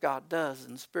Word of God does,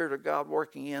 and the Spirit of God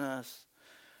working in us.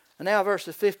 And now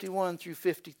verses 51 through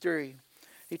 53.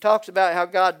 He talks about how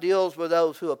God deals with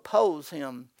those who oppose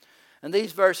Him. And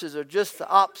these verses are just the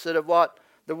opposite of what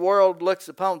the world looks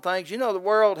upon things. The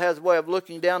world has a way of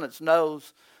looking down its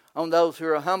nose on those who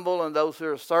are humble and those who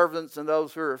are servants and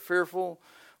those who are fearful.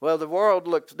 Well, the world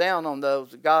looks down on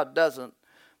those. God doesn't.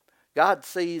 God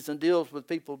sees and deals with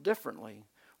people differently.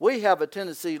 We have a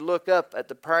tendency to look up at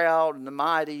the proud and the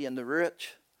mighty and the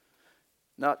rich.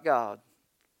 Not God.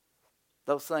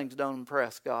 Those things don't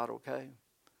impress God, okay?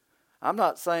 I'm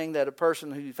not saying that a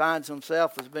person who finds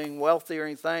himself as being wealthy or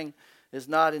anything is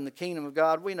not in the kingdom of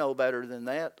God. We know better than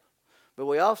that. But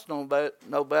we also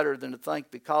know better than to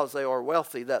think because they are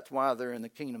wealthy, that's why they're in the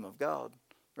kingdom of God.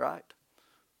 Right?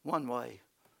 One way.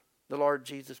 The Lord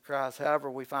Jesus Christ, however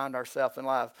we find ourselves in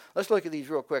life. Let's look at these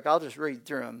real quick. I'll just read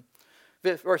through them.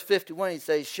 Verse 51, he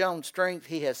says, shown strength,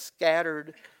 He has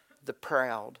scattered the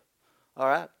proud. All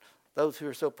right? Those who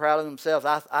are so proud of themselves.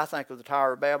 I think of the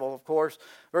Tower of Babel, of course.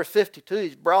 Verse 52,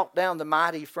 He's brought down the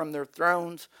mighty from their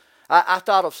thrones. I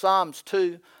thought of Psalms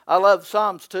 2. I love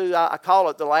Psalms 2. I call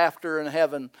it the laughter in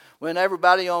heaven. When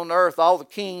everybody on earth, all the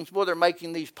kings, they're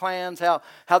making these plans, how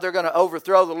they're going to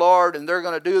overthrow the Lord and they're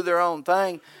going to do their own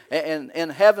thing. And in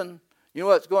heaven, you know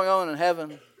what's going on in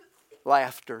heaven?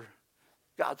 Laughter.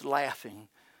 God's laughing.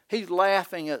 He's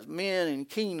laughing at men and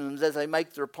kingdoms as they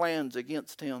make their plans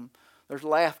against Him. There's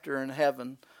laughter in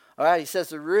heaven. All right, He says,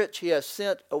 the rich He has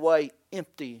sent away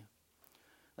empty.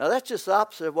 Now that's just the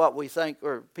opposite of what we think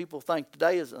or people think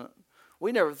today, isn't it?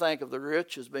 We never think of the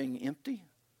rich as being empty.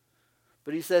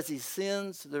 But He says He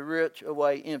sends the rich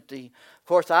away empty. Of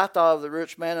course, I thought of the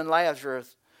rich man and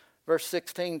Lazarus. Verse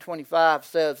 16:25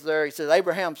 says there, he says,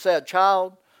 Abraham said,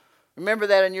 child, Remember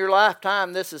that in your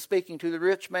lifetime, this is speaking to the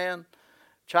rich man.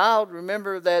 Child,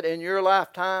 remember that in your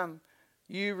lifetime,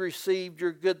 you received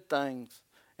your good things.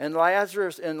 And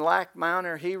Lazarus, in like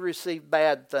manner, he received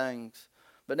bad things.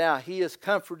 But now he is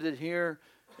comforted here,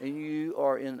 and you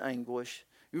are in anguish.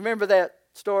 You remember that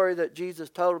story that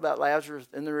Jesus told about Lazarus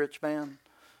and the rich man?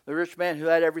 The rich man who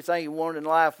had everything he wanted in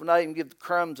life would not even give the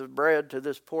crumbs of bread to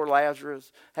this poor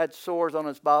Lazarus. Had sores on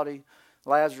his body.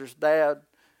 Lazarus' dad,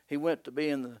 he went to be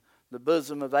in the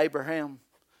bosom of Abraham.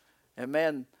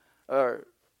 And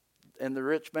the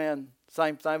rich man,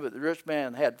 same thing, but the rich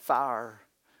man had fire.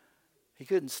 He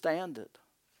couldn't stand it.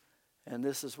 And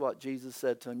this is what Jesus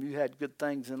said to him. You had good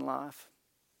things in life.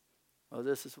 Well,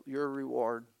 this is your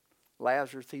reward.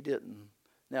 Lazarus, he didn't.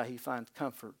 Now he finds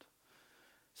comfort.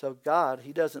 So God,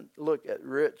 he doesn't look at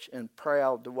rich and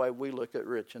proud the way we look at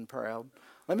rich and proud.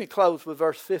 Let me close with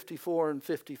verse 54 and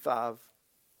 55.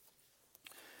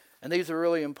 And these are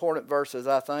really important verses,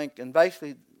 I think. And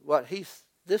basically what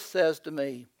this says to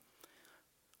me,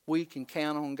 we can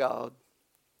count on God.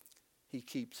 He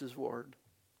keeps his word.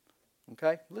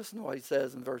 Okay? Listen to what he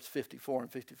says in verse 54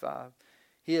 and 55.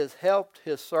 He has helped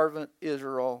his servant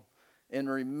Israel in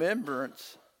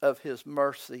remembrance of his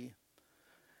mercy,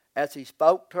 as he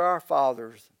spoke to our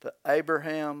fathers, to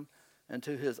Abraham and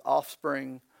to his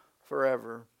offspring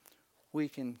forever. We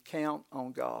can count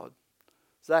on God.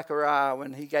 Zechariah,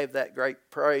 when he gave that great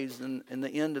praise in the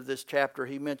end of this chapter,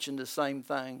 he mentioned the same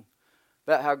thing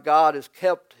about how God has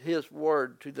kept his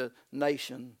word to the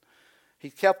nation.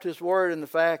 He kept his word in the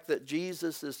fact that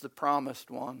Jesus is the promised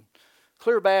one.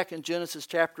 Clear back in Genesis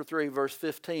chapter 3, verse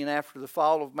 15, after the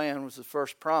fall of man was the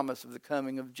first promise of the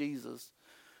coming of Jesus,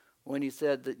 when he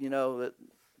said that, that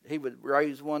he would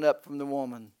raise one up from the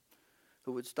woman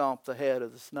who would stomp the head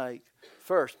of the snake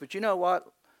first. But you know what?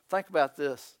 Think about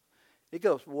this. It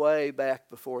goes way back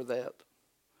before that.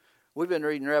 We've been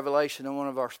reading Revelation in one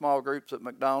of our small groups at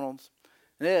McDonald's,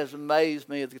 and it has amazed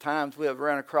me at the times we have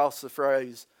run across the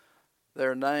phrase,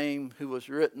 their name who was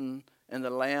written in the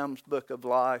Lamb's book of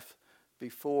life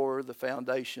before the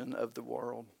foundation of the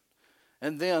world.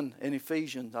 And then in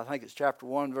Ephesians, I think it's chapter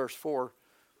 1, verse 4,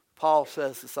 Paul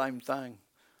says the same thing.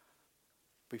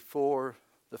 Before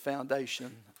the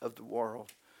foundation of the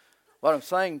world. What I'm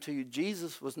saying to you,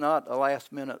 Jesus was not a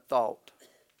last minute thought.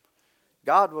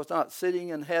 God was not sitting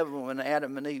in heaven when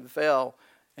Adam and Eve fell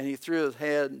and he threw his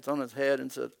head on his head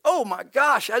and said, oh my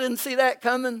gosh, I didn't see that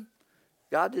coming.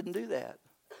 God didn't do that.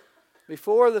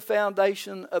 Before the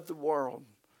foundation of the world,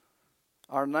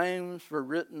 our names were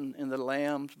written in the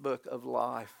Lamb's book of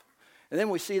life. And then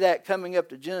we see that coming up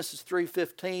to Genesis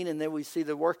 3:15, and then we see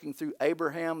the working through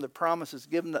Abraham, the promises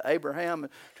given to Abraham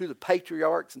and to the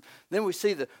patriarchs. And then we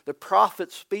see the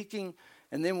prophets speaking,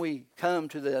 and then we come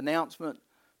to the announcement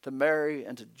to Mary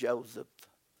and to Joseph.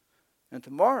 And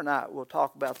tomorrow night we'll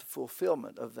talk about the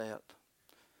fulfillment of that.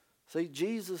 See,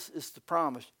 Jesus is the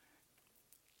promise.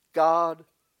 God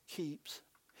keeps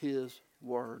his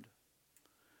word.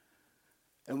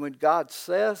 And when God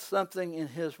says something in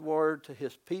his word to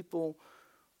his people,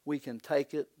 we can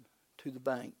take it to the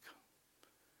bank.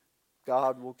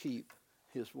 God will keep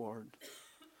his word.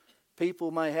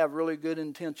 People may have really good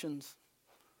intentions,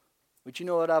 but you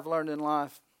know what I've learned in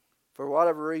life? For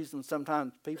whatever reason,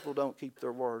 sometimes people don't keep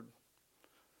their word.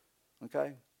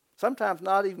 Okay? Sometimes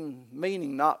not even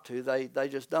meaning not to. They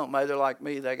just don't. Maybe they're like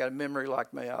me. They got a memory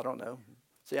like me. I don't know.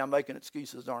 See, I'm making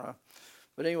excuses, aren't I?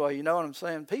 But anyway, you know what I'm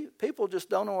saying? People just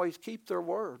don't always keep their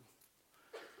word.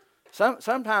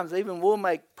 Sometimes even we'll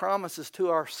make promises to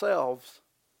ourselves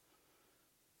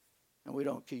and we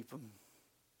don't keep them,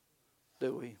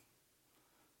 do we?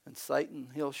 And Satan,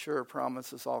 he'll sure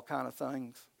promise us all kind of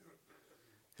things.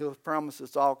 He'll promise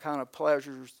us all kind of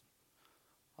pleasures,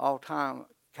 all kind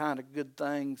of good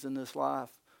things in this life.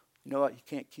 You know what? You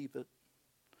can't keep it.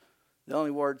 The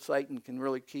only word Satan can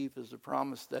really keep is the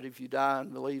promise that if you die in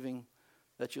believing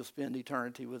that you'll spend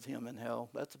eternity with him in hell.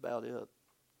 That's about it.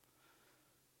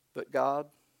 But God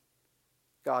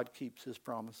keeps his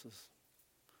promises.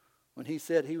 When he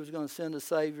said he was going to send a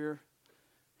Savior,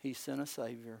 he sent a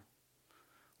Savior.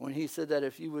 When he said that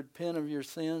if you would repent of your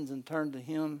sins and turn to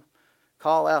him,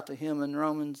 call out to him in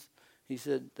Romans, he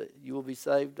said that you will be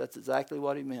saved. That's exactly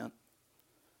what he meant.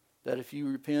 That if you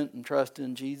repent and trust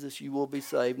in Jesus, you will be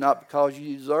saved. Not because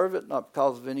you deserve it, not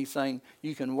because of anything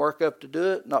you can work up to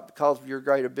do it, not because of your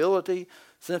great ability,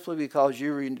 simply because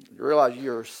you realize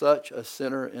you are such a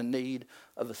sinner in need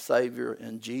of a Savior,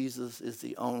 and Jesus is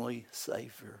the only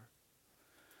Savior.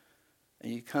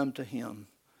 And you come to him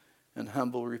in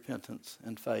humble repentance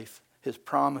and faith. His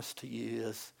promise to you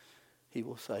is he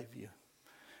will save you.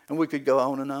 And we could go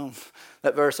on and on.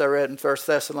 That verse I read in 1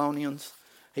 Thessalonians,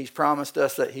 he's promised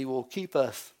us that he will keep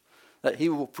us, that he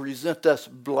will present us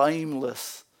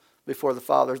blameless before the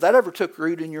Father. Has that ever took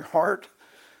root in your heart?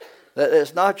 That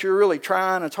it's not you're really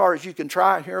trying as hard as you can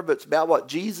try it here, but it's about what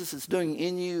Jesus is doing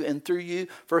in you and through you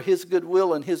for his good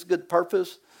will and his good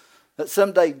purpose. That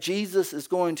someday Jesus is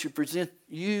going to present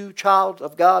you, child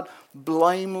of God,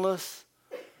 blameless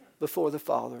before the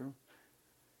Father.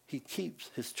 He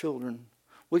keeps his children.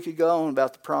 We could go on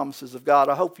about the promises of God.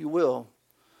 I hope you will.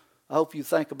 I hope you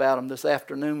think about them this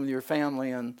afternoon with your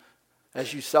family and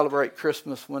as you celebrate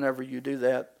Christmas whenever you do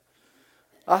that.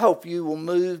 I hope you will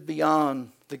move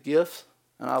beyond the gifts,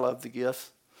 and I love the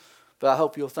gifts, but I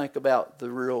hope you'll think about the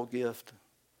real gift,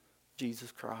 Jesus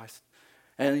Christ.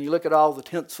 And you look at all the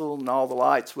tinsel and all the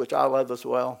lights, which I love as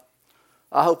well.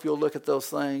 I hope you'll look at those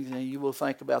things and you will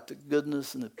think about the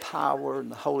goodness and the power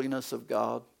and the holiness of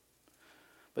God.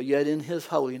 But yet in his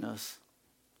holiness,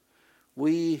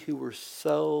 we who were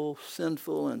so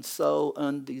sinful and so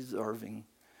undeserving,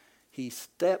 he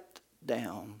stepped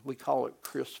down. We call it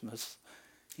Christmas.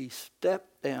 He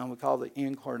stepped down. We call it the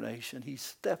incarnation. He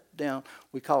stepped down.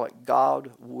 We call it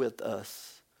God with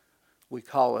us. We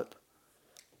call it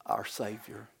our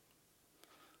Savior.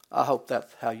 I hope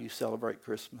that's how you celebrate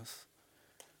Christmas,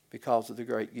 because of the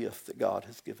great gift that God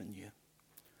has given you.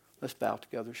 Let's bow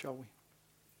together, shall we?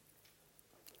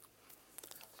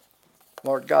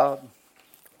 Lord God,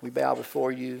 we bow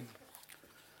before you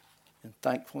in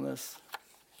thankfulness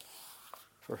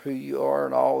for who you are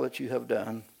and all that you have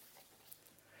done.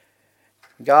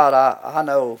 God, I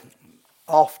know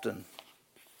often,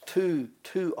 too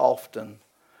often,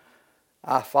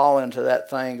 I fall into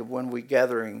that thing of when we're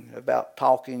gathering about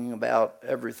talking about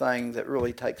everything that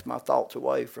really takes my thoughts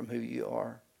away from who you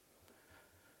are.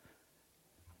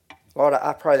 Lord,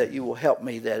 I pray that you will help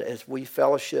me, that as we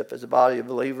fellowship as a body of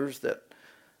believers,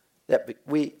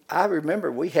 I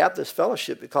remember we have this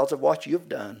fellowship because of what you've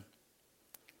done.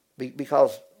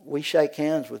 Because we shake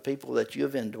hands with people that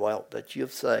you've indwelt, that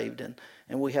you've saved, and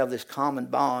we have this common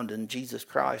bond in Jesus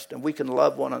Christ, and we can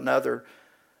love one another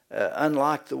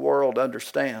unlike the world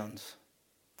understands.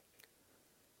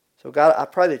 So God, I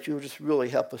pray that you will just really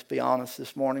help us be honest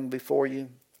this morning before you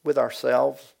with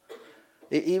ourselves,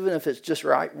 even if it's just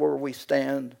right where we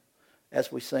stand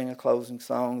as we sing a closing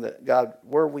song, that God,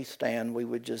 where we stand, we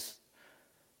would just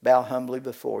bow humbly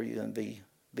before you and be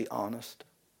honest.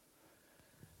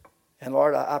 And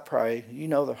Lord, I pray, you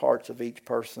know the hearts of each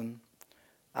person.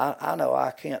 I know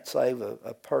I can't save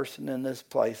a person in this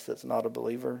place that's not a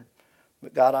believer.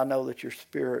 But God, I know that your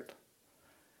Spirit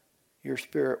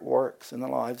works in the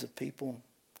lives of people,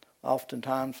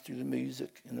 oftentimes through the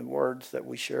music and the words that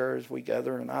we share as we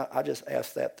gather. And I just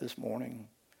ask that this morning.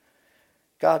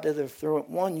 God, that if there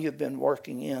one you've been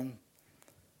working in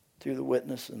through the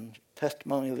witness and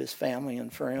testimony of his family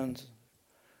and friends,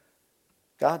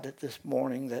 God, that this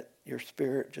morning that your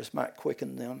Spirit just might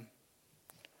quicken them.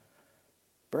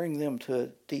 Bring them to a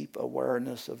deep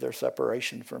awareness of their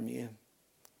separation from you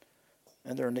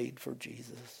and their need for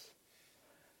Jesus.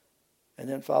 And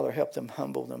then, Father, help them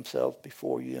humble themselves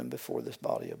before you and before this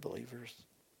body of believers.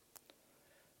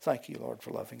 Thank you, Lord,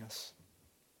 for loving us.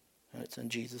 And it's in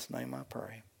Jesus' name I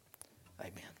pray.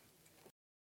 Amen.